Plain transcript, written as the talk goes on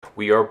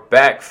We are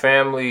back,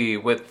 family,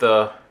 with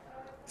the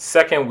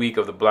second week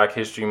of the Black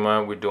History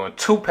Month. We're doing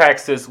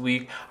 2-packs this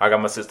week. I got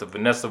my sister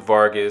Vanessa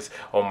Vargas.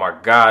 Oh my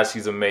God,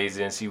 she's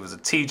amazing. She was a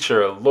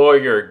teacher, a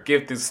lawyer, a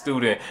gifted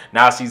student.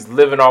 Now she's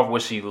living off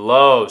what she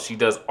loves. She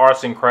does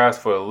arts and crafts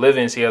for a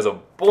living. She has a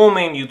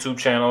booming YouTube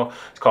channel.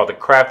 It's called The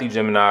Crafty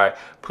Gemini.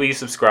 Please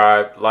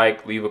subscribe,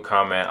 like, leave a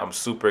comment. I'm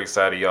super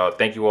excited, y'all.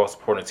 Thank you all for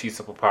supporting the T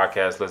Simple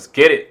Podcast. Let's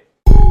get it.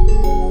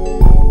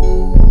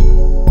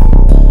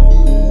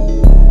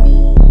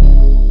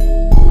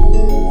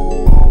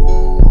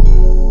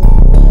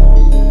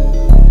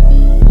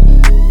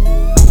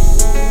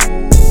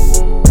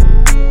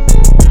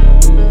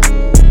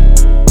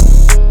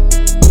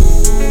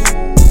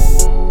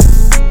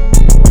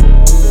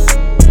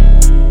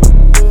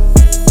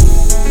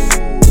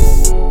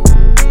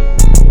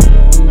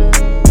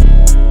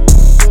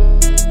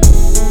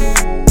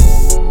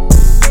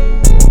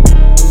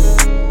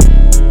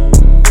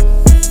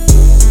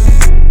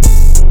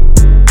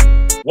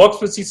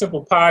 Welcome to the T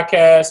Simple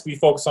Podcast. We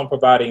focus on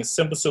providing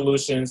simple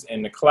solutions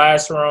in the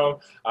classroom.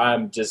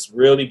 I'm just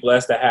really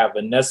blessed to have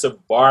Vanessa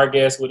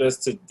Vargas with us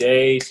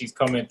today. She's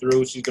coming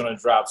through. She's going to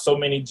drop so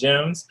many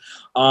gems.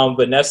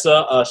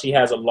 Vanessa, she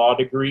has a law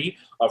degree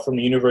from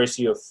the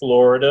University of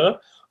Florida.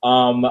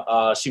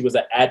 She was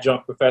an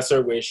adjunct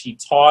professor where she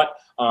taught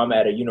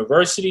at a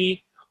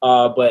university,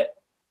 but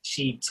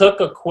she took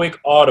a quick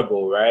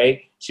audible,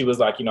 right? She was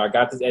like, I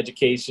got this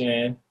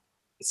education.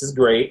 This is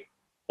great.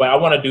 But I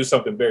want to do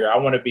something bigger. I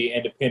want to be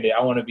independent.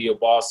 I want to be a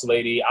boss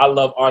lady. I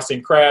love arts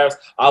and crafts.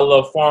 I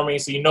love farming.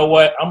 So you know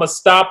what? I'm going to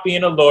stop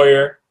being a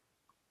lawyer,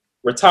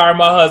 retire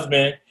my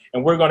husband,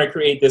 and we're going to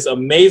create this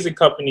amazing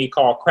company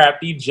called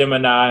Crafty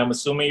Gemini. I'm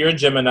assuming you're a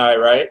Gemini,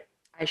 right?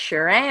 I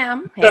sure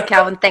am. Hey,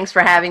 Calvin, thanks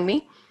for having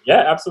me.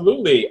 Yeah,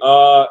 absolutely.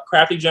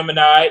 Crafty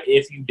Gemini,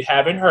 if you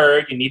haven't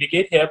heard, you need to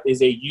get hip,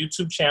 is a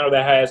YouTube channel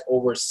that has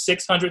over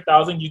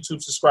 600,000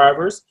 YouTube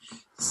subscribers,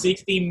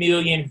 60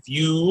 million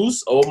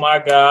views. Oh my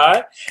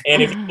God.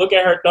 And if you look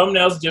at her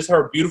thumbnails, just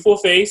her beautiful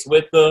face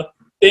with the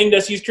thing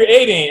that she's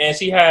creating. And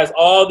she has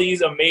all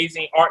these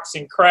amazing arts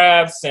and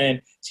crafts,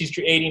 and she's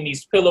creating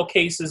these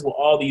pillowcases with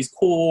all these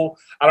cool,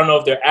 I don't know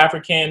if they're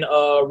African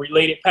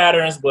related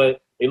patterns, but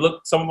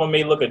some of them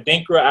may look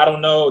adinkra. I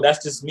don't know.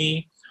 That's just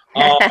me.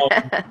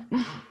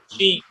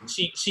 She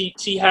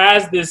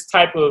has this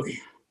type of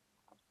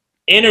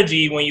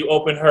energy when you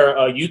open her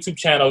YouTube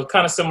channel,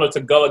 kind of similar to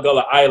Gullah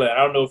Gullah Island. I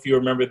don't know if you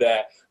remember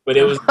that, but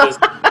it was just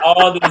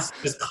all this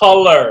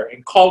color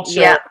and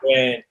culture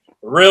and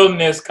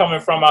realness coming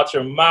from out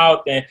your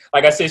mouth. And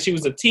like I said, she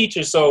was a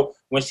teacher, so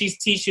when she's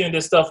teaching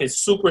this stuff, it's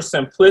super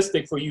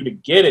simplistic for you to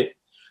get it.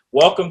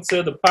 Welcome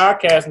to the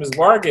podcast, Ms.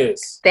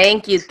 Vargas.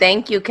 Thank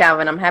you,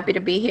 Calvin. I'm happy to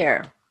be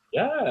here.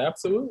 Yeah,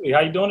 absolutely.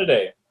 How you doing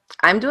today?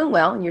 I'm doing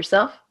well. And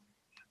yourself?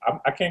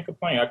 I can't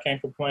complain.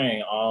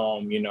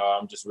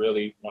 I'm just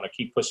really want to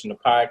keep pushing the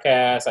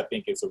podcast. I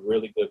think it's a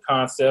really good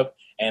concept,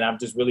 and I'm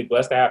just really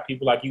blessed to have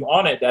people like you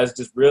on it. That's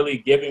just really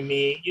giving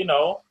me,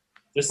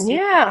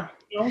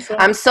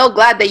 I'm so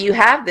glad that you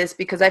have this,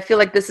 because I feel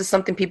like this is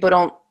something people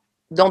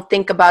don't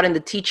think about in the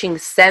teaching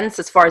sense,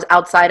 as far as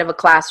outside of a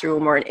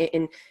classroom or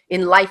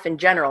in life in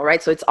general,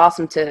 right? So it's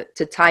awesome to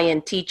tie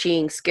in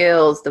teaching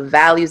skills, the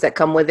values that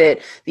come with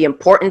it, the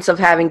importance of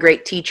having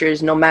great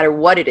teachers, no matter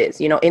what it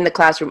is, in the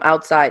classroom,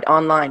 outside,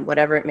 online,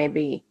 whatever it may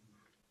be.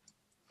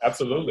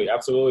 Absolutely.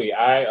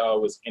 I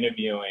was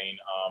interviewing,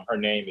 her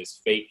name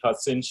is Faith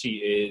Hudson. She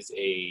is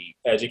a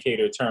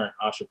educator turned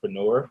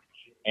entrepreneur,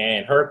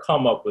 and her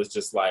come up was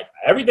just like,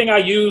 everything I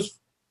use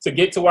to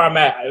get to where I'm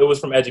at, it was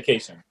from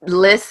education.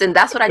 Listen,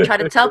 that's what I try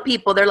to tell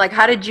people. They're like,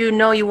 how did you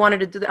know you wanted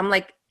to do that? I'm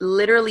like,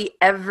 literally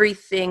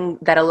everything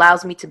that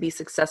allows me to be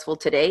successful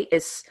today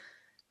is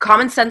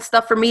common sense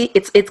stuff for me.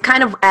 It's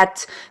kind of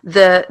at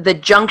the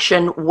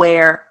junction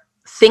where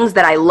things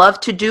that I love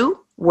to do,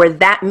 where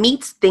that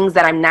meets things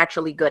that I'm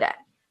naturally good at.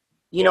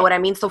 You know what I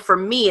mean? So for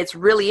me, it's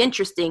really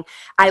interesting.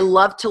 I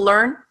love to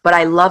learn, but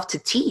I love to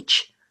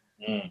teach.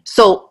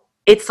 So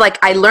it's like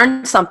I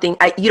learned something.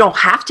 You don't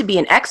have to be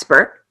an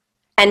expert.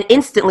 And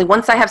instantly,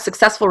 once I have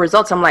successful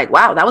results, I'm like,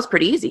 wow, that was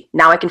pretty easy.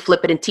 Now I can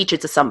flip it and teach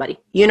it to somebody.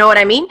 You know what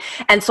I mean?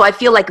 And so I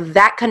feel like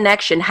that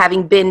connection,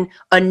 having been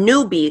a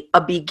newbie, a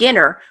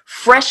beginner,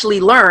 freshly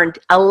learned,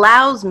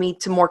 allows me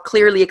to more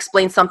clearly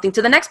explain something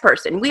to the next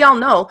person. We all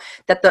know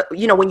that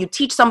when you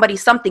teach somebody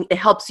something, it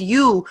helps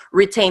you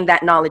retain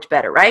that knowledge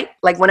better, right?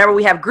 Like whenever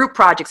we have group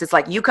projects, it's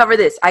like, you cover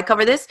this, I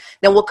cover this,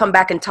 then we'll come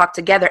back and talk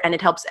together, and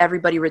it helps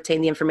everybody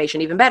retain the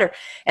information even better.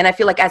 And I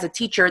feel like as a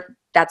teacher,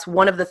 that's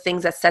one of the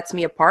things that sets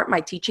me apart,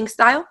 my teaching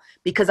style,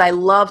 because I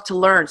love to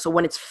learn. So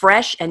when it's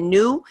fresh and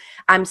new,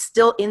 I'm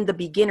still in the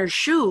beginner's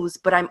shoes,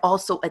 but I'm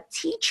also a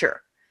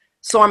teacher.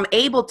 So I'm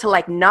able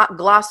to not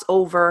gloss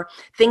over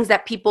things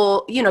that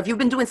people, if you've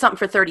been doing something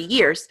for 30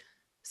 years,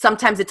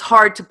 sometimes it's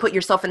hard to put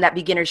yourself in that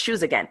beginner's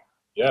shoes again.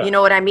 Yeah. You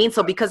know what I mean?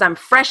 So because I'm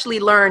freshly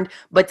learned,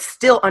 but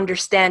still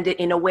understand it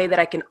in a way that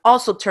I can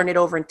also turn it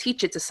over and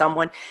teach it to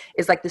someone,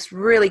 is like this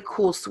really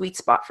cool sweet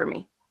spot for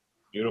me.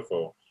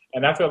 Beautiful.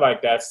 And I feel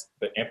like that's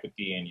the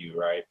empathy in you,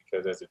 right?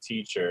 Because as a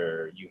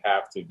teacher, you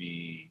have to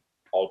be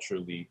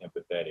ultraly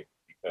empathetic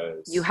You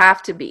because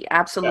have to be. yeah.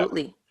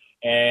 Absolutely.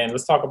 And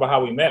let's talk about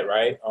how we met,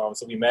 right?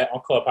 So we met on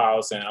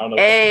Clubhouse, and I don't know.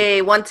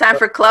 Hey, one time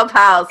for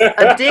Clubhouse.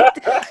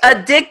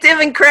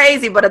 Addictive and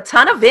crazy, but a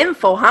ton of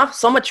info, huh?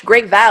 So much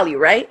great value,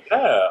 right?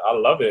 Yeah, I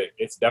love it.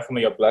 It's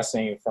definitely a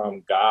blessing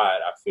from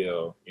God, I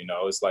feel.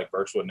 It's like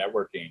virtual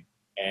networking.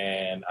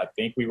 And I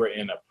think we were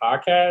in a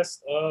podcast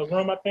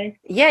room, I think.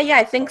 Yeah,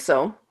 I think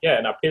so. Yeah,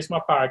 and I pitched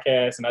my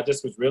podcast, and I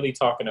just was really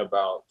talking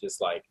about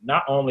just like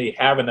not only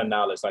having the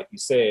knowledge, like you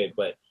said,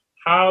 but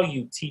how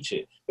you teach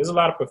it. There's a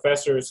lot of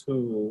professors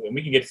who, and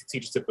we can get to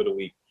teacher tip of the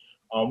week.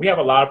 We have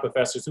a lot of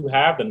professors who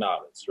have the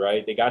knowledge,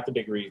 right? They got the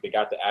degrees, they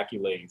got the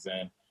accolades,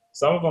 and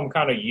some of them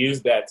kind of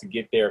use that to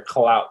get their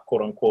clout,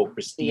 quote unquote,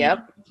 prestige.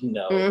 Yep.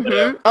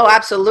 Whatever. Oh,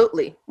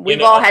 absolutely.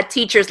 We've all had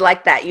teachers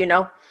like that,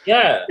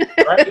 Yeah,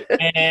 right.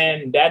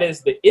 And that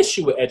is the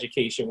issue with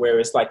education, where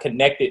it's like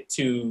connected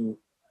to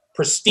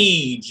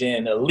prestige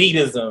and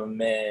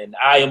elitism, and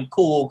I am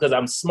cool because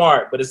I'm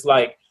smart. But it's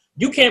like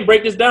you can't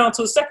break this down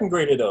to a second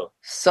grader, though.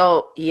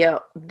 So, yeah,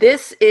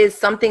 this is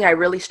something I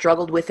really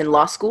struggled with in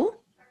law school.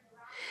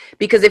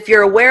 Because if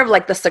you're aware of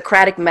like the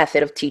Socratic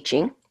method of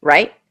teaching,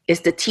 right,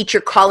 is the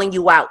teacher calling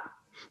you out,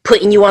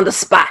 putting you on the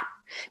spot,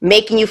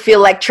 making you feel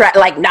like,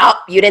 no,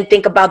 you didn't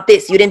think about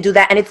this, you didn't do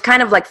that. And it's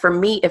kind of like, for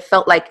me, it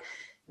felt like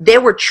they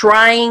were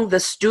trying the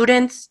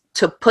students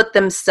to put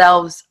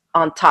themselves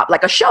on top,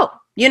 like a show.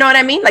 You know what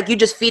I mean? Like you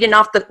just feeding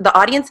off the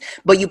audience,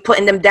 but you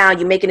putting them down,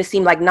 you making it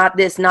seem like not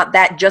this, not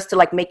that, just to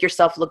like make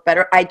yourself look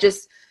better. I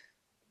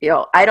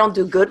don't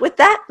do good with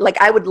that. Like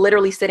I would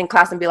literally sit in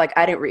class and be like,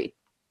 I didn't read.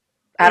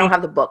 I don't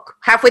have the book.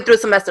 Halfway through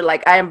the semester,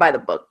 like, I am by the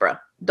book, bro.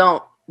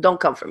 Don't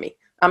come for me.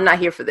 I'm not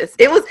here for this.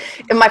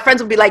 And my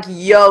friends would be like,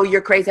 yo, you're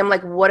crazy. I'm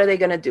like, what are they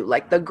going to do?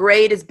 Like, the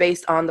grade is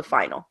based on the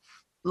final.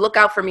 Look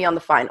out for me on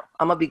the final.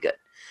 I'm going to be good.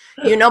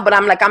 But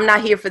I'm like, I'm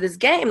not here for this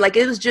game. Like,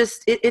 it was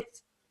just,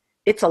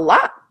 it's a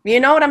lot. You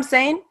know what I'm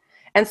saying?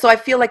 And so I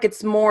feel like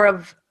it's more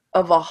of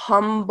a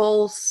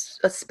humble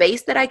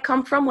space that I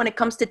come from when it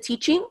comes to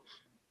teaching.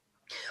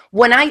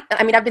 When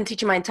I've been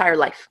teaching my entire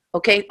life.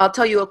 Okay. I'll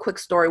tell you a quick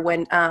story.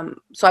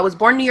 So I was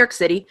born in New York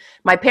City.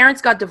 My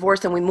parents got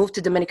divorced and we moved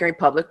to Dominican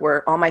Republic,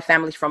 where all my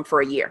family's from,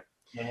 for a year.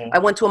 Mm-hmm. I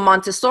went to a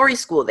Montessori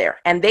school there,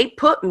 and they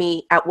put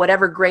me at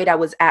whatever grade I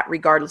was at,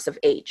 regardless of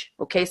age.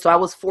 Okay. So I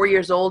was 4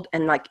 years old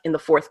and like in the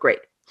 4th grade.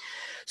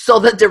 So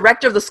the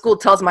director of the school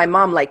tells my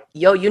mom, like,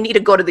 yo, you need to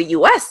go to the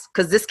US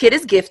because this kid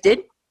is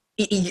gifted.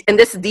 And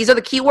these are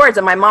the key words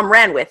that my mom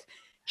ran with.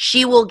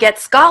 She will get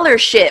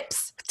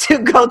scholarships to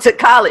go to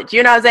college.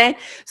 You know what I'm saying?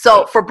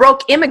 So for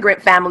broke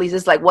immigrant families,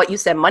 it's like what you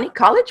said, money,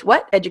 college,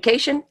 what?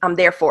 Education. I'm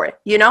there for it.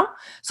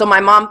 So my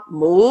mom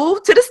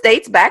moved to the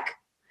States back,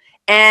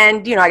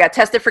 and, I got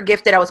tested for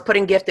gifted. I was put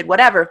in gifted,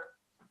 whatever.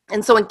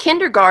 And so in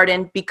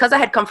kindergarten, because I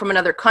had come from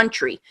another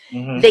country,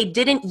 mm-hmm. they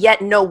didn't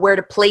yet know where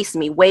to place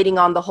me, waiting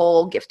on the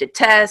whole gifted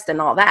test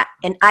and all that.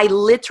 And I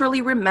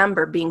literally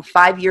remember being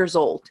 5 years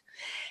old.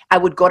 I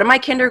would go to my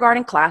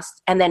kindergarten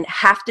class, and then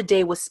half the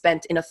day was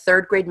spent in a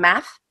 3rd grade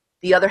math.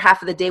 The other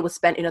half of the day was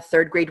spent in a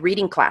 3rd grade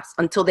reading class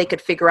until they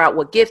could figure out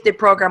what gifted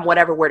program,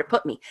 whatever, where to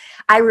put me.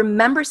 I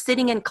remember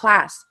sitting in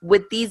class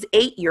with these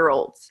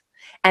 8-year-olds,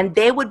 and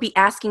they would be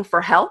asking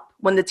for help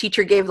when the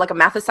teacher gave like a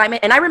math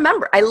assignment. And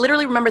I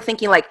literally remember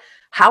thinking, like,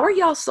 how are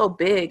y'all so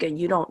big and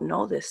you don't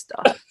know this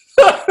stuff?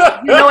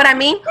 You know what I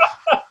mean?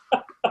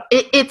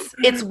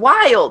 It's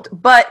wild.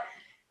 But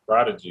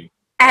prodigy.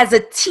 As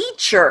a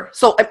teacher,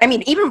 so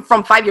even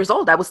from 5 years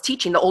old, I was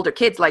teaching the older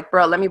kids, like,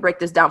 bro, let me break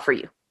this down for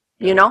you.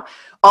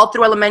 All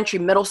through elementary,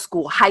 middle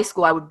school, high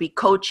school, I would be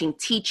coaching,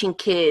 teaching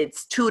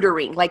kids,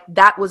 tutoring. Like,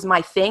 that was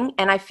my thing.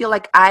 And I feel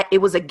like it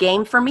was a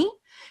game for me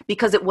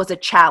because it was a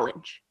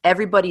challenge.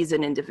 Everybody's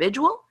an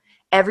individual.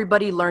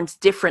 Everybody learns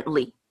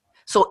differently.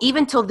 So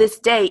even till this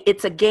day,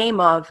 it's a game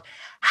of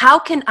how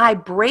can I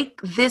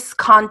break this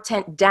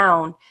content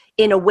down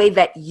in a way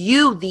that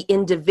you, the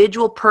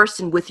individual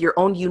person with your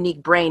own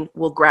unique brain,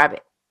 will grab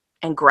it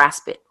and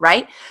grasp it,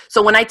 right?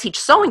 So when I teach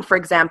sewing, for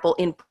example,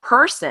 in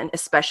person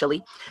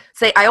especially,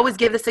 I always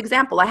give this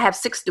example. I have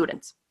 6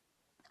 students.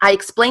 I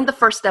explain the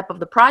first step of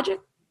the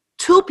project.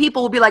 2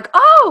 people will be like,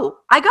 oh,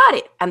 I got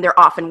it. And they're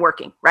off and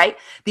working, right?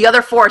 The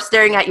other 4 are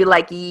staring at you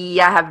like,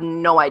 yeah, I have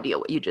no idea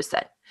what you just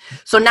said.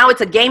 So now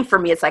it's a game for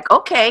me. It's like,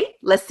 okay,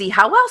 let's see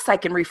how else I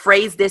can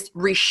rephrase this,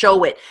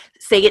 re-show it,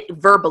 say it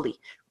verbally,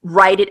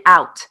 write it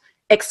out,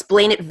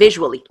 explain it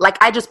visually.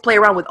 Like, I just play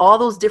around with all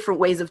those different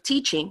ways of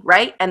teaching,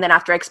 right? And then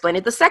after I explain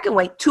it the second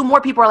way, 2 more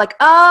people are like,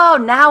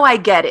 oh, now I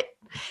get it.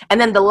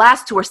 And then the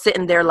last 2 are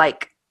sitting there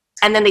like,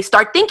 and then they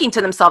start thinking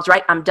to themselves,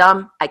 right? I'm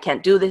dumb. I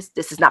can't do this.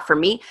 This is not for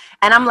me.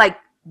 And I'm like,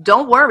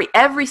 don't worry.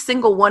 Every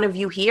single one of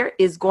you here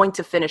is going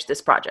to finish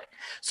this project.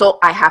 So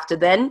I have to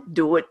then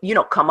do it,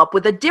 come up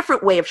with a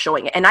different way of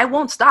showing it. And I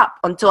won't stop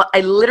until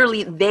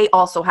they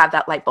also have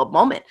that light bulb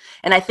moment.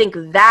 And I think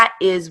that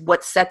is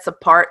what sets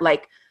apart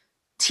like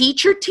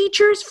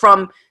teachers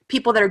from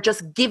people that are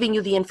just giving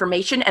you the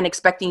information and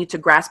expecting you to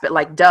grasp it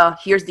like, duh,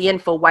 here's the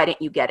info. Why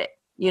didn't you get it?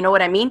 You know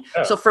what I mean?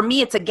 Yeah. So for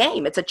me, it's a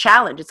game. It's a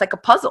challenge. It's like a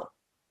puzzle.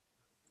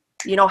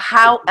 You know,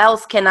 how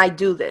else can I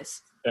do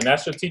this? And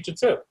that's your teacher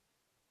tip.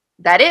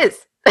 That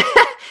is.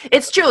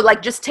 It's true.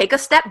 Like, just take a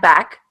step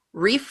back,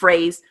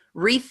 rephrase,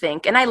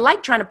 rethink. And I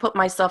like trying to put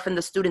myself in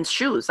the student's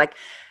shoes. Like,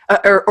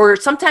 or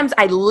sometimes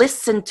I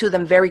listen to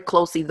them very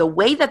closely. The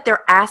way that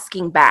they're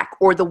asking back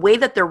or the way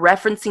that they're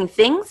referencing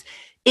things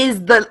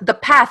is the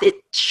path. It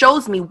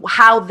shows me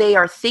how they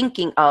are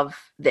thinking of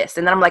this.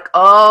 And then I'm like,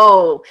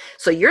 oh,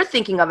 so you're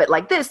thinking of it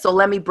like this. So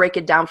let me break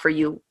it down for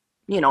you,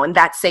 you know, in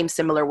that same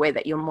similar way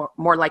that you're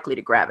more likely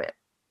to grab it.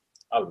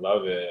 I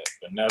love it.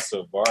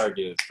 Vanessa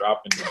Vargas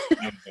dropping the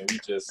things, and we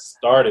just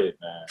started,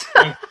 man.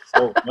 Thank you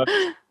so much.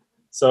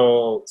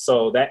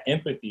 So that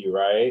empathy,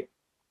 right?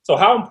 So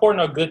how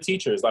important are good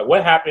teachers? Like,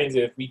 what happens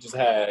if we just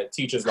had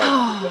teachers like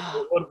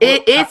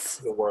it's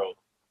the world?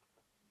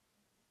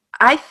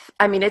 I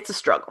mean, it's a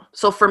struggle.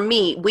 So for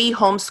me, we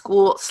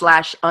homeschool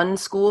 /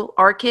 unschool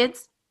our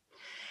kids,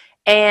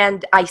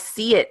 and I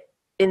see it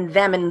in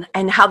them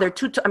and how they're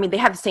I mean, they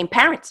have the same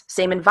parents,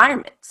 same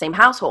environment, same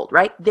household,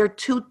 right? They're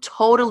two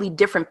totally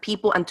different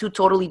people and two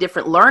totally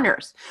different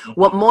learners. Mm-hmm.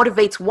 What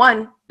motivates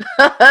one,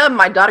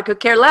 my daughter could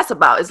care less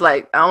about. It's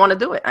like, I don't want to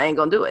do it. I ain't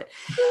gonna do it.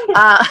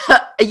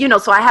 You know,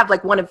 so I have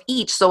like one of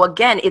each. So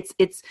again,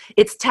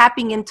 it's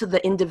tapping into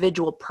the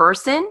individual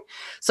person.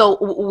 So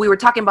we were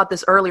talking about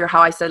this earlier,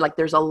 how I said, like,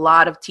 there's a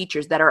lot of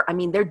teachers that are, I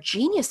mean, they're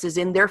geniuses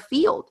in their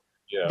field.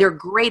 Yeah. They're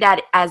great at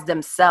it as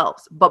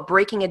themselves, but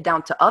breaking it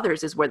down to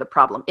others is where the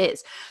problem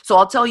is. So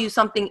I'll tell you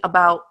something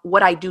about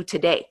what I do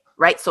today,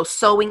 right? So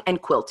sewing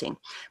and quilting.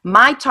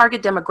 My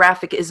target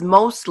demographic is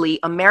mostly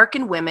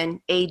American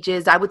women,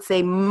 ages, I would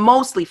say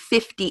mostly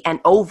 50 and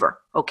over,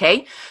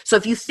 okay? So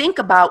if you think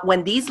about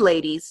when these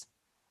ladies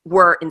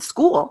were in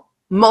school,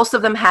 most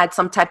of them had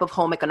some type of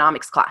home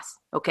economics class,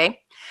 okay?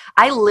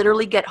 I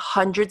literally get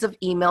hundreds of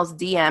emails,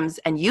 DMs,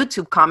 and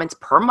YouTube comments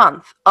per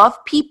month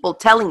of people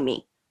telling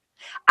me,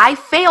 I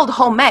failed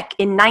home ec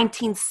in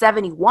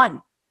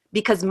 1971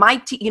 because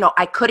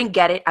I couldn't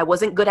get it. I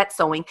wasn't good at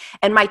sewing.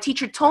 And my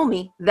teacher told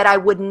me that I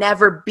would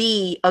never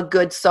be a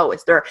good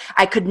sewist, or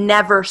I could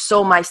never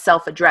sew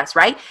myself a dress,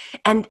 right?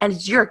 And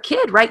you're a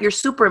kid, right? You're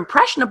super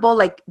impressionable.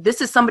 Like,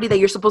 this is somebody that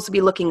you're supposed to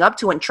be looking up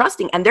to and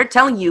trusting. And they're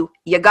telling you,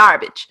 you're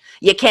garbage.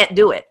 You can't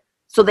do it.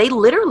 So they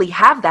literally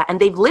have that, and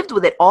they've lived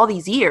with it all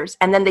these years.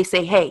 And then they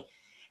say, hey,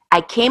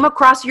 I came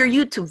across your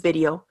YouTube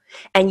video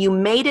and you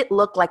made it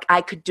look like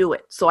I could do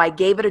it. So I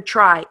gave it a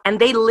try. And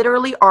they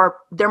literally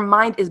their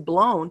mind is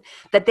blown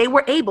that they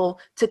were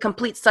able to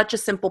complete such a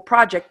simple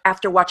project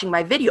after watching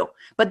my video.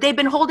 But they've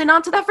been holding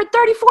on to that for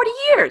 30, 40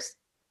 years.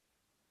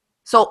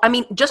 So, I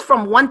mean, just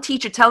from one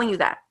teacher telling you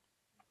that,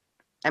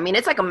 I mean,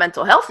 it's like a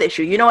mental health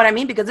issue. You know what I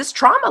mean? Because it's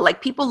trauma.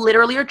 Like, people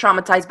literally are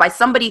traumatized by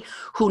somebody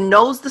who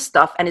knows the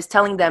stuff and is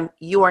telling them,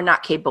 you are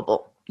not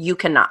capable. You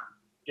cannot.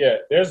 Yeah,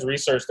 there's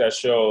research that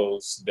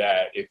shows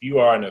that if you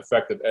are an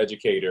effective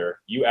educator,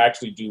 you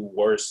actually do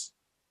worse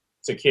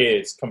to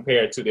kids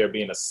compared to there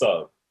being a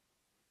sub.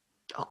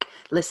 Okay.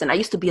 Listen, I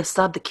used to be a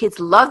sub. The kids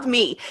loved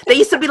me. They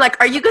used to be like,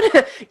 are you going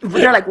to,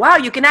 they're like, wow,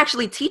 you can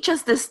actually teach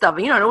us this stuff.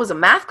 You know, it was a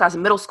math class,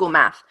 middle school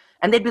math.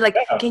 And they'd be like,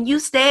 yeah. Can you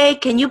stay?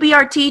 Can you be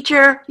our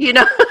teacher? You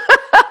know,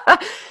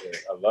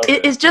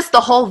 it's just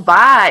the whole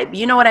vibe.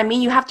 You know what I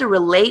mean? You have to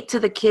relate to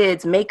the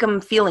kids, make them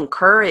feel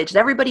encouraged.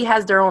 Everybody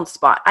has their own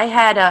spot. I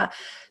had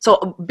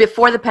so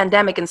before the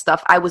pandemic and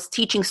stuff, I was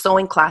teaching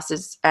sewing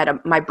classes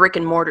at my brick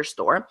and mortar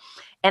store.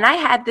 And I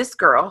had this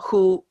girl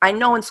who I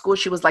know in school,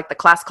 she was like the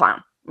class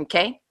clown.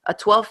 Okay. A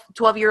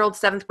 12-year-old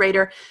 7th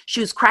grader. She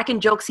was cracking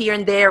jokes here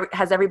and there,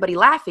 has everybody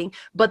laughing.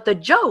 But the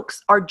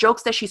jokes are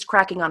jokes that she's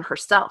cracking on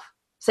herself,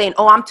 saying,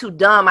 oh, I'm too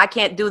dumb. I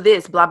can't do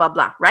this, blah, blah,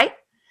 blah. Right.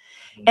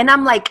 And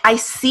I'm like, I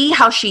see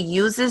how she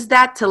uses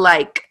that to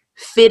like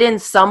fit in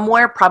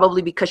somewhere,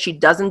 probably because she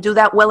doesn't do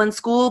that well in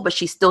school, but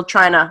she's still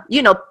trying to,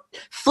 you know,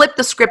 flip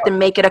the script and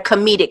make it a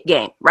comedic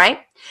game. Right.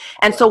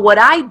 And so what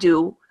I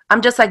do,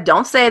 I'm just like,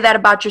 don't say that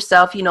about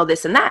yourself, you know,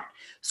 this and that.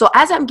 So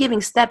as I'm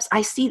giving steps,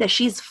 I see that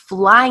she's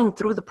flying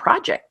through the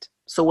project.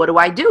 So what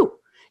do?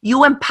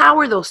 You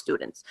empower those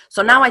students.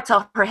 So now I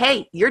tell her,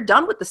 hey, you're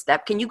done with the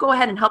step. Can you go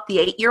ahead and help the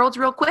 8-year-olds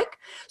real quick?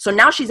 So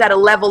now she's at a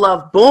level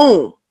of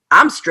boom.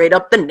 I'm straight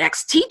up the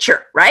next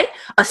teacher, right?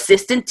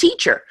 Assistant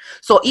teacher.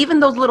 So even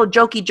those little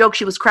jokey jokes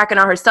she was cracking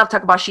on herself,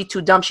 talk about she's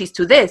too dumb, she's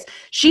too this.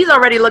 She's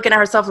already looking at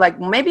herself like,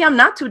 maybe I'm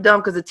not too dumb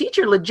because the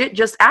teacher legit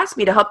just asked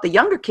me to help the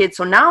younger kids.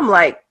 So now I'm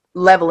like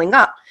leveling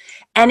up.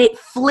 And it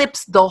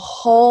flips the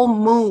whole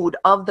mood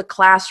of the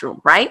classroom,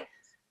 right?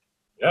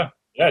 Yeah,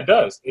 it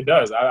does. It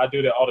does. I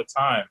do that all the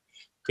time.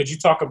 Could you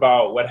talk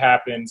about what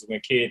happens when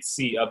kids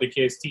see other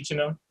kids teaching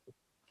them?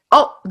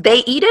 Oh,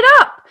 they eat it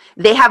up.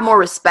 They have more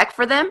respect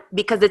for them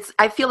because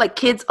I feel like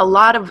kids,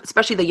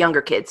 especially the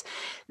younger kids,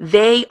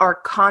 they are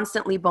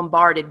constantly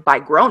bombarded by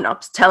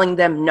grownups telling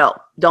them, no,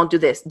 don't do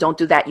this, don't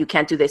do that, you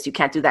can't do this, you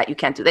can't do that, you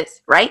can't do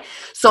this, right?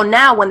 So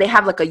now when they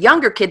have like a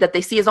younger kid that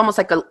they see as almost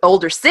like an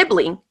older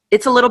sibling,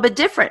 it's a little bit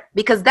different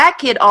because that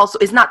kid also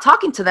is not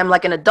talking to them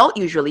like an adult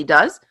usually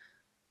does.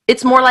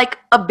 It's more like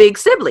a big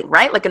sibling,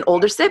 right? Like an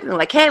older sibling,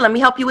 like, hey, let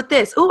me help you with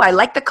this. Oh, I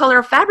like the color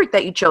of fabric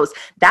that you chose.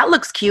 That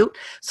looks cute.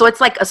 So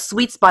it's like a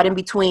sweet spot in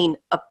between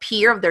a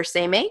peer of their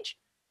same age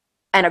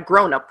and a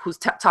grown-up who's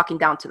talking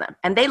down to them.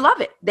 And they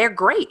love it. They're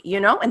great,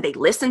 and they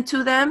listen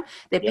to them.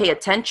 They pay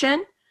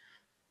attention.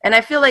 And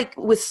I feel like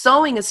with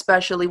sewing,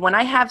 especially when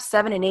I have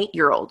 7 and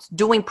 8-year-olds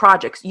doing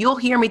projects, you'll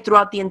hear me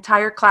throughout the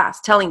entire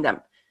class telling them,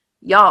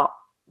 y'all,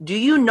 do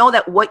you know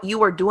that what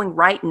you are doing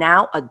right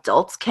now,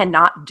 adults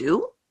cannot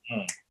do?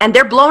 And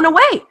they're blown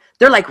away.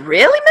 They're like,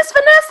 really, Miss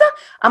Vanessa?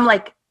 I'm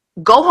like,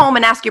 go home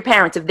and ask your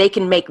parents if they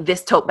can make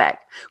this tote bag.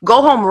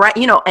 Go home, right,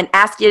 and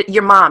ask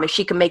your mom if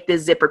she can make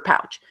this zippered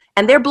pouch.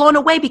 And they're blown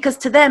away because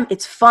to them,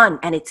 it's fun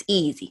and it's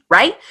easy,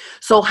 right?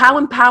 So how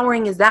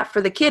empowering is that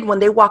for the kid when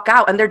they walk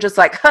out and they're just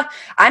like,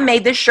 I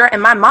made this shirt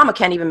and my mama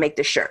can't even make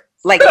this shirt.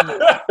 Like,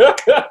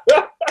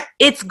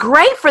 it's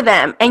great for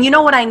them. And you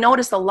know what I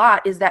notice a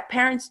lot is that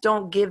parents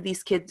don't give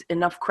these kids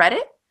enough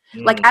credit.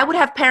 Like, I would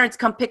have parents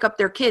come pick up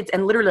their kids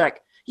and literally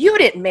like, you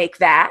didn't make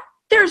that.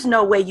 There's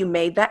no way you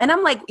made that. And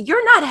I'm like,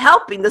 you're not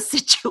helping the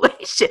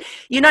situation.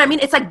 You know what I mean?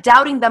 It's like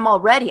doubting them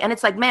already. And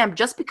it's like, ma'am,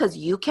 just because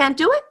you can't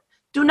do it,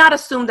 do not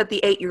assume that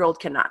the 8-year-old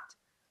cannot.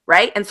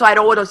 Right? And so I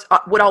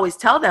would always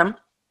tell them,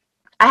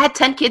 I had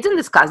 10 kids in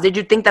this class. Did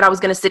you think that I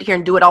was going to sit here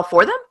and do it all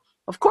for them?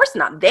 Of course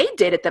not. They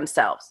did it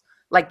themselves.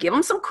 Like, give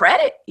them some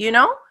credit, I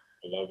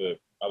love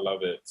it. I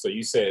love it. So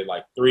you said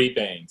like 3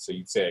 things. So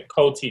you said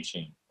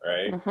co-teaching,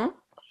 right? Mm-hmm.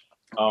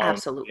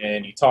 Absolutely.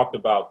 And you talked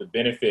about the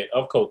benefit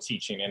of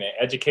co-teaching, and in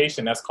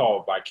education, that's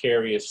called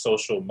vicarious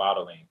social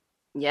modeling.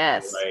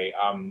 Yes. Right?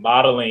 I'm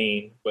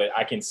modeling, but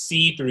I can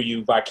see through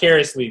you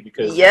vicariously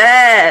because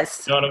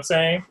yes. You know what I'm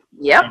saying?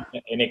 Yep.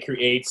 And it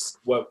creates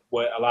what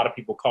a lot of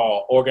people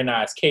call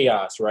organized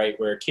chaos, right?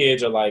 Where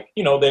kids are like,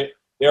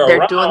 they're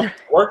around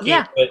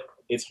working, but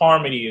it's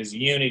harmony, it's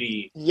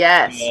unity.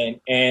 Yes.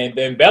 And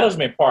the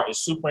embellishment part is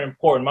super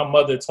important. My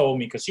mother told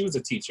me, because she was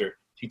a teacher,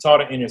 she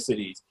taught in inner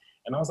cities.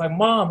 And I was like,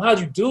 Mom, how'd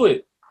you do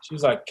it? She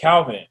was like,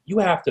 Calvin, you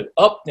have to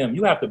up them.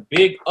 You have to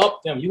big up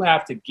them. You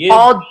have to give.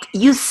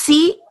 You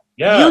see,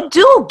 you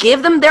do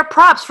give them their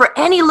props for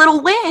any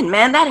little win,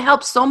 man. That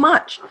helps so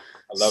much.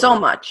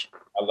 Much.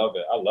 I love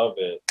it. I love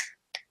it.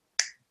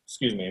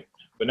 Excuse me.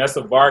 Vanessa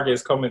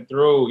Vargas coming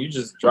through. You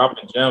just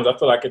dropping gems. I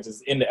feel like it's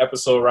just in the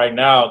episode right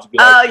now to be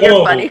like,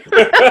 you're funny.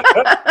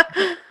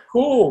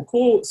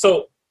 Cool.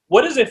 So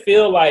what does it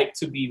feel like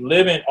to be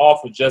living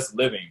off of just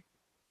living?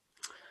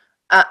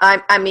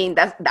 I mean,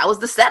 that was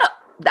the setup.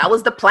 That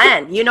was the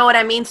plan. You know what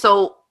I mean?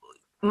 So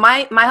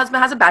my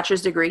husband has a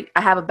bachelor's degree.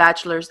 I have a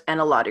bachelor's and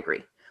a law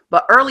degree.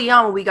 But early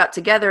on, when we got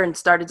together and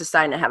started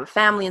deciding to have a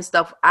family and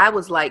stuff, I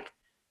was like,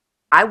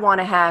 I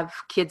want to have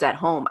kids at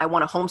home. I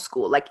want to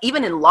homeschool. Like,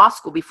 even in law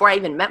school, before I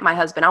even met my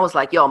husband, I was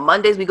like, yo,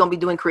 Mondays, we're going to be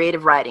doing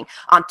creative writing.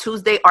 On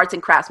Tuesday, arts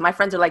and crafts. My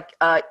friends are like,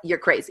 you're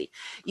crazy.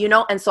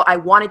 And so I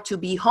wanted to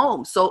be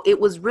home. So it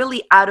was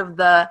really out of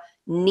the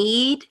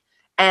need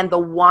and the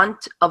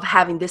want of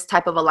having this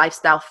type of a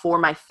lifestyle for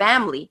my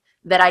family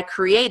that I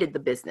created the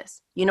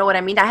business. You know what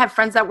I mean? I have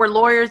friends that were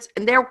lawyers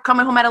and they're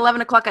coming home at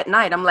 11 o'clock at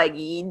night. I'm like,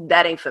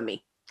 that ain't for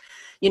me.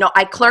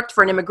 I clerked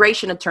for an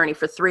immigration attorney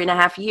for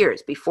 3.5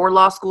 years before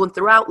law school and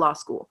throughout law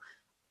school.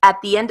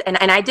 At the end, and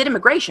I did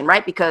immigration,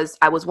 right? Because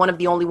I was one of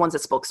the only ones that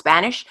spoke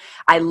Spanish.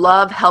 I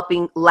love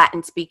helping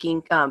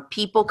Latin-speaking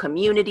people,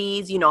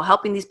 communities,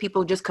 helping these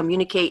people just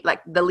communicate,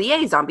 like the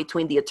liaison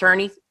between the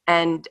attorneys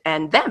and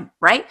them,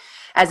 right?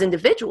 As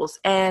individuals.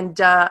 And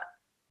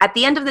at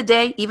the end of the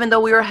day, even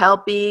though we were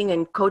helping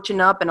and coaching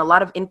up and a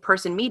lot of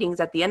in-person meetings,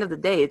 at the end of the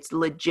day, it's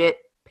legit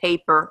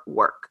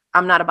paperwork.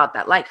 I'm not about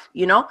that life,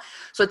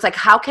 So it's like,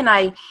 how can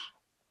I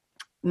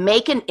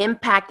make an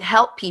impact,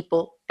 help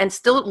people, and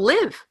still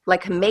live,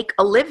 like make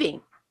a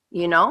living,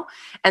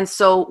 And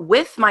so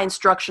with my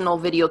instructional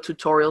video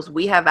tutorials,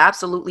 we have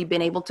absolutely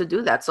been able to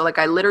do that. So like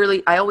I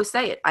always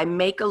say it, I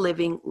make a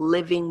living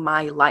living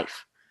my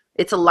life.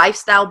 It's a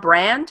lifestyle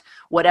brand.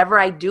 Whatever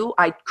I do,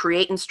 I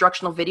create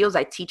instructional videos.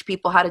 I teach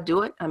people how to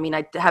do it. I mean,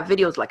 I have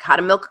videos like how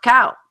to milk a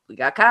cow. We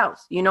got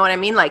cows. You know what I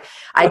mean? Like,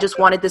 I just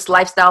wanted this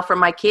lifestyle for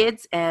my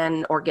kids,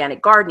 and organic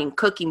gardening,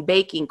 cooking,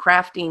 baking,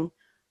 crafting,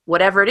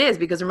 whatever it is.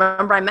 Because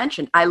remember, I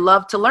mentioned I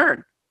love to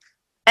learn.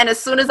 And as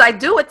soon as I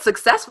do it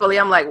successfully,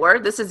 I'm like,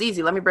 word, this is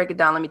easy. Let me break it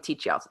down. Let me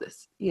teach y'all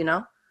this,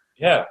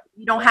 Yeah.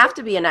 You don't have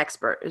to be an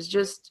expert. It's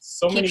just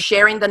keep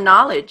sharing the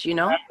knowledge, Have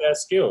that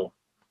skill.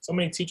 So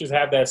many teachers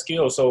have that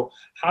skill. So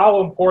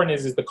how important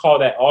is it to call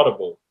that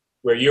audible,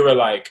 where you were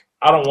like,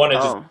 I don't want to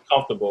just be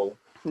comfortable.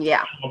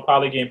 Yeah. I'm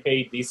probably getting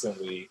paid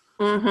decently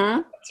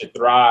to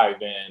thrive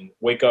and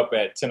wake up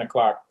at 10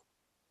 o'clock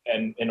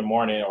in the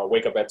morning, or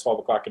wake up at 12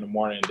 o'clock in the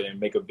morning and then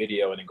make a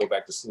video and then go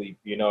back to sleep,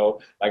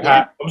 Like,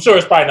 I'm sure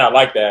it's probably not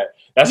like that.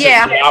 That's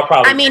I'll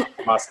probably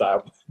my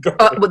style.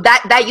 But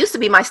that used to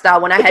be my style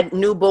when I had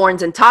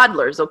newborns and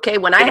toddlers, okay?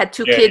 When I had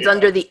 2 kids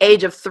under the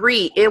age of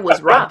 3, it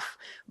was rough,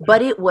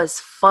 but it was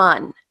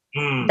fun.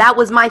 That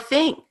was my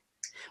thing.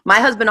 My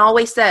husband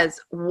always says,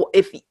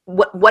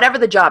 whatever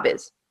the job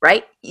is,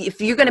 right? If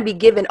you're going to be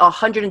given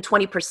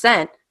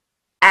 120%,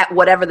 at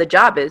whatever the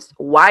job is,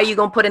 why are you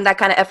going to put in that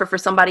kind of effort for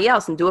somebody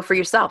else and do it for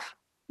yourself?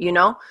 You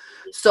know?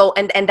 So,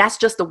 and that's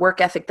just the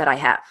work ethic that I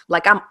have.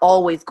 Like, I'm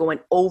always going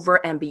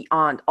over and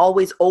beyond,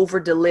 always over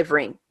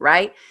delivering.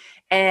 Right.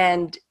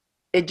 And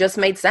it just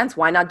made sense.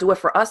 Why not do it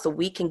for us so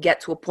we can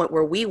get to a point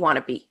where we want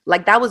to be?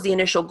 Like, that was the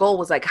initial goal,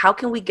 was like, how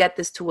can we get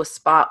this to a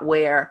spot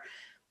where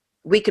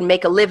we can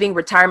make a living,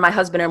 retire my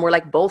husband, and we're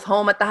like both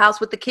home at the house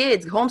with the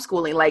kids,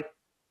 homeschooling. Like,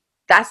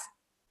 that's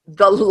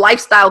the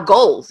lifestyle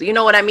goals. You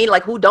know what I mean?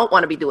 Like, who don't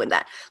want to be doing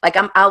that? Like,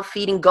 I'm out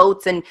feeding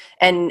goats and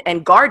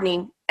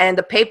gardening, and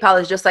the PayPal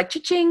is just like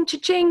cha-ching,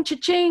 cha-ching,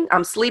 cha-ching.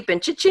 I'm sleeping,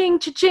 cha-ching,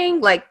 cha-ching.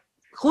 Like,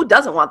 who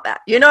doesn't want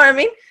that? You know what I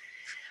mean?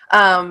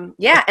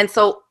 Yeah. And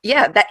so,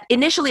 yeah, that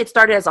initially it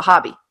started as a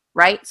hobby,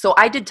 right? So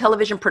I did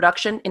television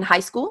production in high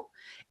school.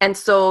 And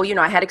so, you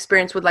know, I had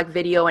experience with like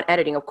video and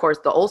editing, of course,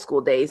 the old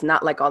school days,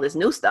 not like all this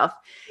new stuff.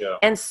 Yeah.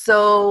 And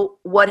so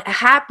what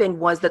happened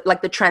was that,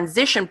 like, the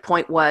transition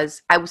point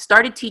was I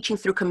started teaching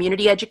through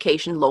community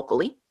education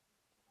locally,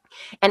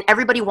 and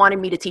everybody wanted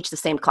me to teach the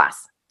same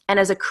class. And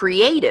as a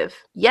creative,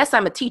 yes,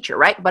 I'm a teacher,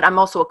 right? But I'm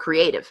also a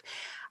creative.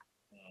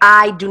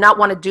 I do not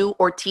want to do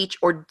or teach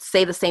or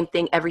say the same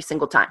thing every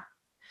single time.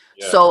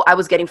 Yeah. So I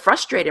was getting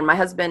frustrated. My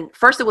husband,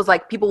 first it was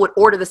like people would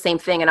order the same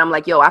thing. And I'm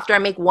like, yo, after I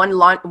make one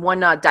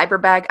diaper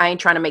bag, I ain't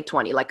trying to make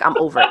 20. Like, I'm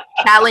over it.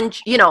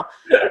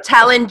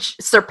 Challenge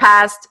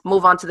surpassed,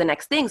 move on to the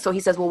next thing. So he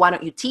says, well, why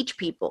don't you teach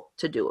people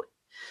to do it?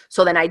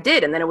 So then I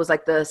did. And then it was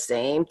like the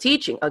same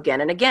teaching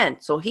again and again.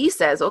 So he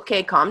says,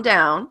 okay, calm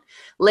down.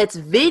 Let's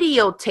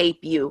videotape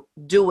you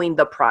doing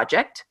the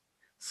project.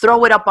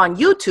 Throw it up on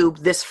YouTube,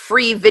 this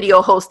free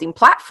video hosting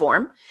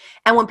platform.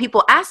 And when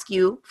people ask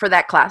you for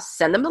that class,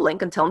 send them the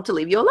link and tell them to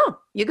leave you alone.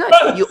 You're good.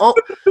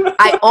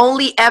 I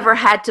only ever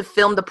had to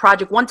film the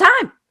project one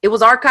time. It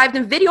was archived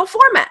in video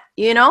format,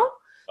 you know?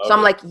 Okay. So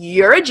I'm like,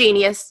 you're a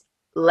genius.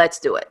 Let's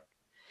do it.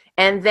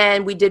 And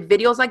then we did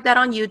videos like that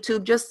on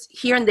YouTube, just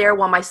here and there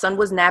while my son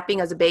was napping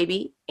as a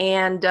baby.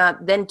 And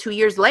then 2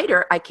 years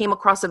later, I came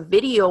across a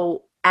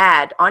video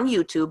ad on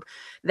YouTube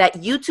that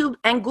YouTube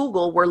and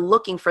Google were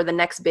looking for the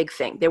next big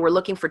thing. They were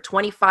looking for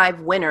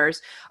 25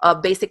 winners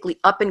of basically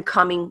up and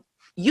coming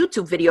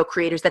YouTube video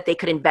creators that they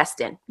could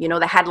invest in, you know,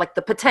 that had like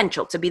the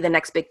potential to be the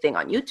next big thing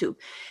on YouTube.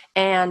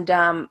 And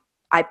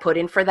I put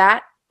in for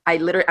that. I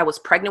was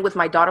pregnant with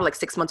my daughter, like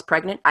 6 months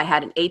pregnant. I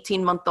had an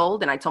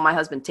 18-month-old, and I told my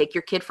husband, take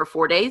your kid for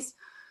 4 days.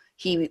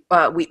 We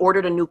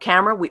ordered a new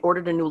camera. We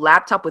ordered a new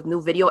laptop with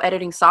new video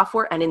editing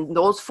software. And in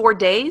those 4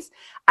 days,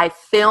 I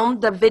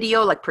filmed the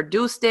video, like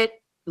produced it,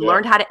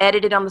 learned how to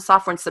edit it on the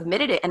software, and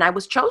submitted it. And I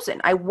was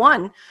chosen. I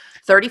won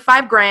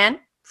 35 grand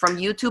from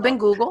YouTube and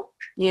Google.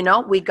 You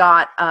know, we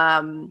got,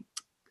 I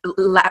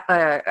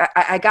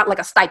got like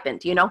a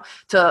stipend, you know,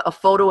 to a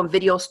photo and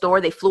video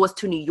store. They flew us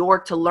to New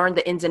York to learn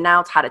the ins and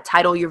outs, how to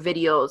title your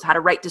videos, how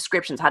to write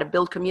descriptions, how to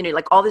build community,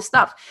 like all this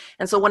stuff.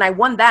 And so when I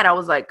won that, I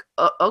was like,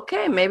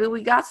 okay, maybe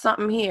we got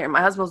something here.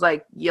 My husband was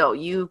like, yo,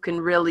 you can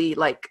really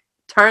like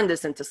turn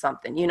this into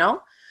something, you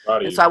know?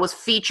 And so I was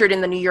featured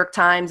in the New York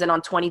Times and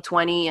on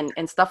 2020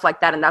 and stuff like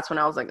that. And that's when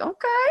I was like,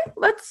 okay,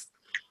 let's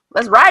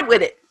ride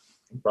with it.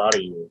 I'm proud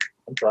of you.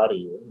 I'm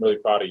really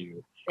proud of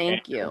you.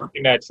 Thank you.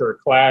 Looking at your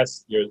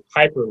class, your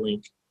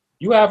hyperlink,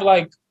 you have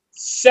like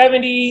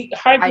 70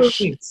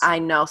 hyperlinks. I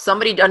know.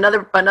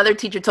 Another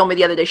teacher told me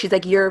the other day, she's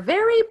like, you're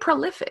very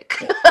prolific.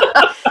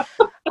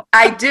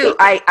 I do.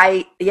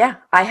 I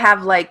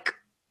have like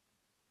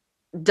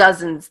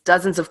dozens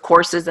of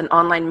courses and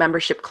online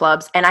membership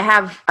clubs. And I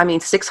have,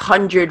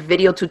 600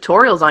 video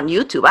tutorials on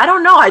YouTube. I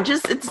don't know. It's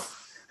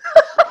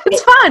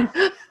it's fun.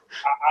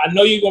 I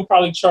know you're going to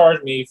probably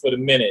charge me for the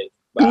minute.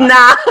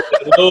 Nah.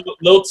 A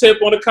little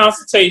tip on the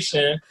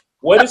consultation.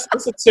 What's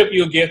a tip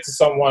you'll give to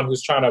someone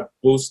who's trying to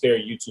boost their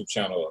YouTube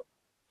channel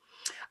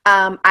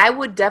up? I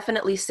would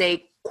definitely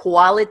say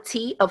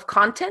quality of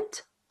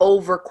content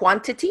over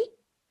quantity,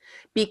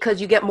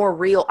 because you get more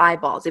real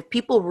eyeballs. If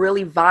people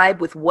really vibe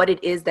with what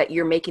it is that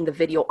you're making the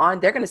video on,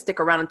 they're going to stick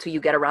around until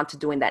you get around to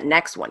doing that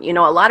next one. You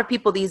know, a lot of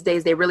people these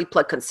days, they really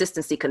plug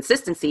consistency.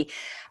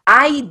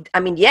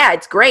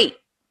 It's great.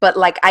 But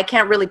like, I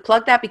can't really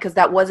plug that because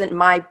that wasn't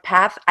my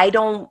path.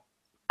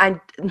 I'm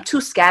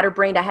too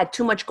scatterbrained. I had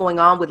too much going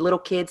on with little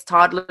kids,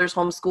 toddlers,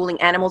 homeschooling,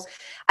 animals.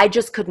 I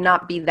just could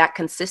not be that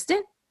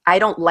consistent. I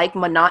don't like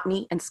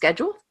monotony and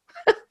schedule.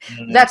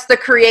 Mm-hmm. That's the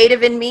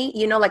creative in me.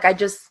 You know, like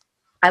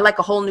I like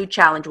a whole new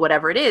challenge,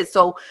 whatever it is.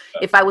 So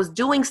if I was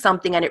doing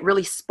something and it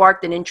really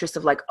sparked an interest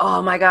of like,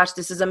 oh my gosh,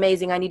 this is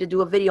amazing, I need to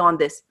do a video on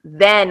this,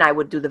 then I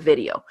would do the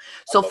video.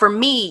 So for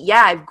me,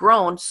 I've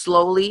grown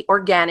slowly,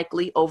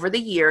 organically over the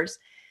years.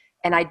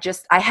 And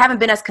I haven't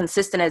been as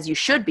consistent as you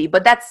should be.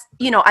 But that's,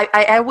 you know,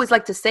 I always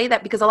like to say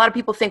that because a lot of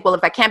people think, well,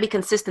 if I can't be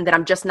consistent, then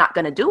I'm just not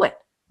going to do it.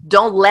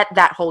 Don't let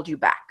that hold you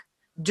back.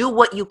 Do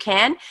what you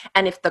can.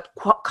 And if the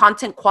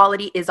content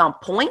quality is on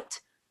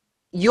point,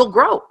 you'll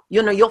grow.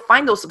 You'll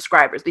find those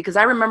subscribers, because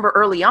I remember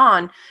early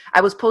on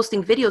I was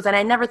posting videos and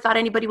I never thought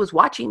anybody was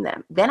watching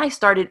them. Then I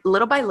started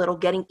little by little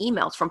getting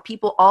emails from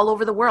people all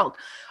over the world.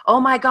 Oh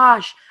my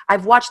gosh,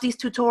 I've watched these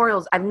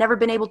tutorials. I've never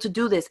been able to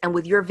do this. And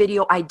with your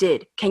video, I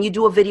did. Can you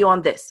do a video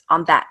on this,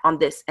 on that, on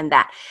this and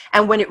that?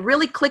 And when it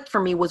really clicked for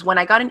me was when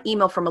I got an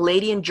email from a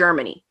lady in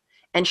Germany,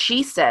 and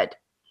she said,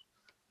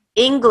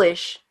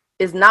 English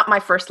is not my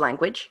first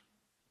language.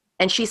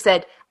 And she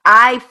said,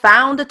 I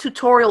found a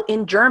tutorial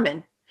in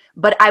German,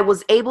 but I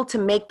was able to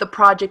make the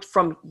project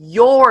from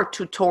your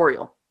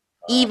tutorial,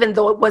 even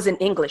though it was in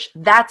English.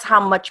 That's how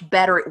much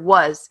better it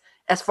was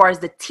as far as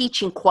the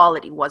teaching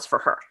quality was for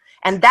her.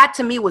 And that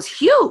to me was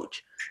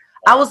huge.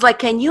 I was like,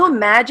 can you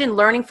imagine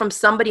learning from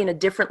somebody in a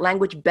different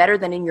language better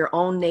than in your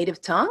own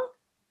native tongue?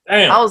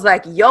 Damn. I was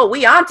like, yo,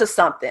 we onto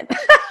something.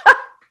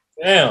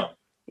 Damn.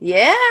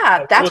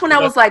 Yeah, that's when I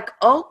was like,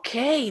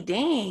 okay,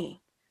 dang.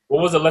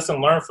 What was the lesson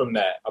learned from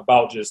that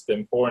about just the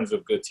importance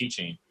of good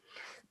teaching?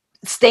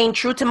 Staying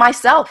true to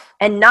myself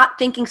and not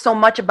thinking so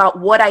much about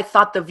what I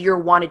thought the viewer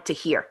wanted to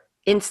hear.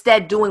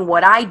 Instead, doing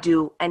what I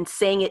do and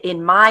saying it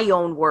in my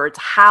own words,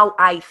 how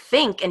I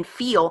think and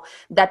feel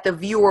that the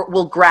viewer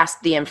will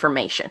grasp the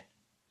information.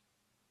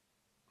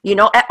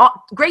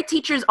 Great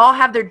teachers all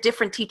have their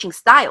different teaching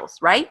styles,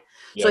 right?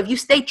 Yeah. So if you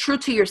stay true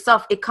to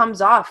yourself, it comes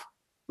off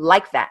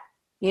like that.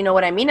 You know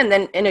what I mean? And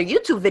then in a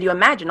YouTube video,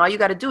 imagine all you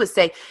got to do is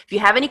say, if you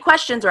have any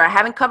questions or I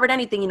haven't covered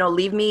anything,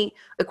 leave me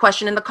a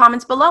question in the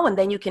comments below, and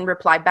then you can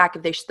reply back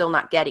if they're still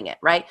not getting it,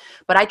 right?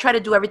 But I try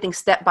to do everything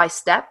step by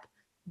step,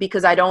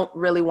 because I don't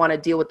really want to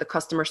deal with the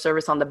customer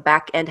service on the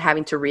back end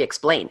having to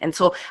re-explain. And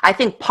so I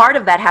think part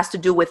of that has to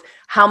do with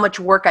how much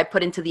work I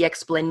put into the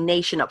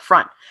explanation up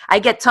front. I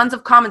get tons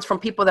of comments from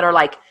people that are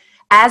like,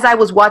 as I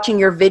was watching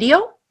your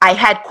video, I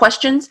had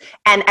questions,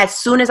 and as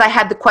soon as I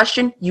had the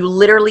question, you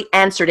literally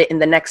answered it in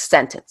the next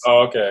sentence.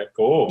 Oh, okay,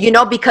 cool.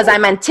 Because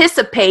I'm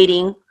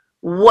anticipating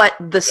what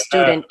the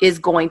student is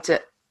going to.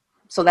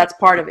 So that's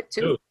part of it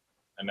too.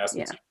 And that's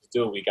what teachers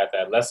do. We got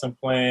that lesson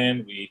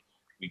plan. We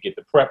get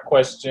the prep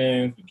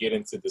questions. We get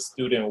into the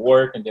student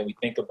work, and then we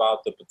think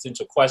about the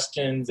potential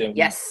questions, and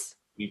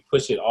we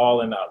push it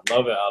all in. I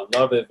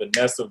love it.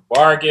 Vanessa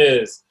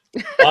Vargas,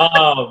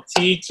 mom,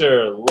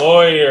 teacher,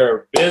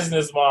 lawyer,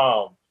 business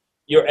mom.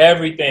 You're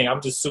everything. I'm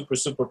just super,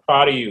 super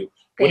proud of you.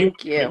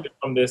 Thank you.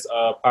 From this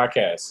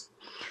podcast?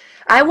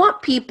 I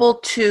want people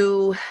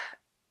to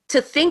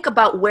think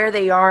about where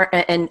they are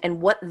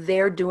and what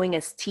they're doing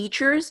as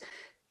teachers,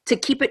 to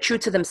keep it true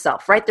to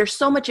themselves, right? There's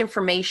so much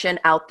information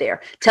out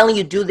there telling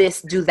you do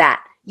this, do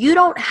that. You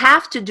don't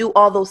have to do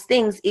all those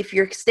things if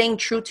you're staying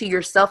true to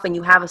yourself and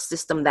you have a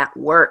system that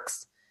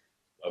works,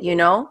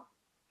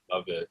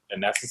 Love it.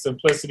 And that's the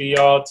simplicity,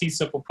 y'all. T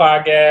Simple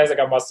Podcast. I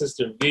got my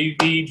sister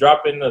Vivi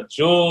dropping the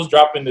jewels,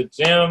 dropping the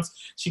gems.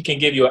 She can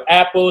give you an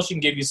apple. She can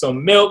give you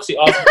some milk. She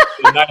also gives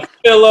you a nice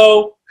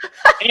pillow.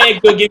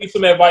 And could give you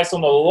some advice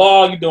on the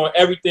law. You're doing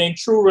everything.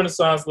 True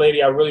Renaissance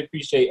lady. I really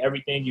appreciate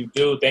everything you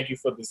do. Thank you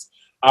for this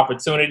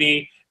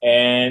opportunity.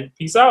 And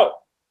peace out.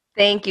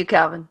 Thank you,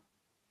 Calvin.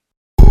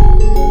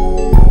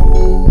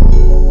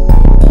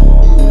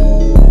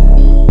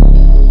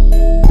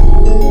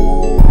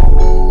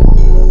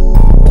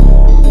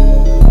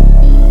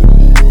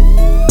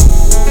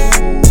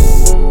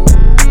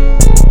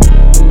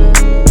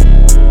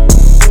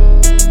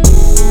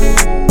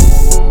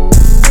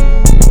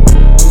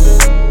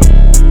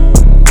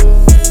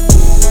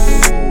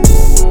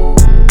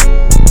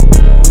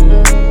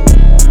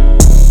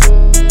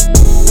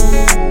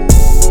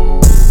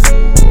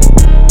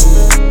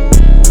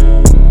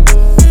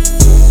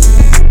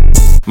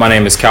 My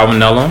name is Calvin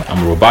Nellum.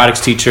 I'm a robotics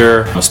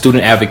teacher. I'm a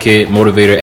student advocate, motivator,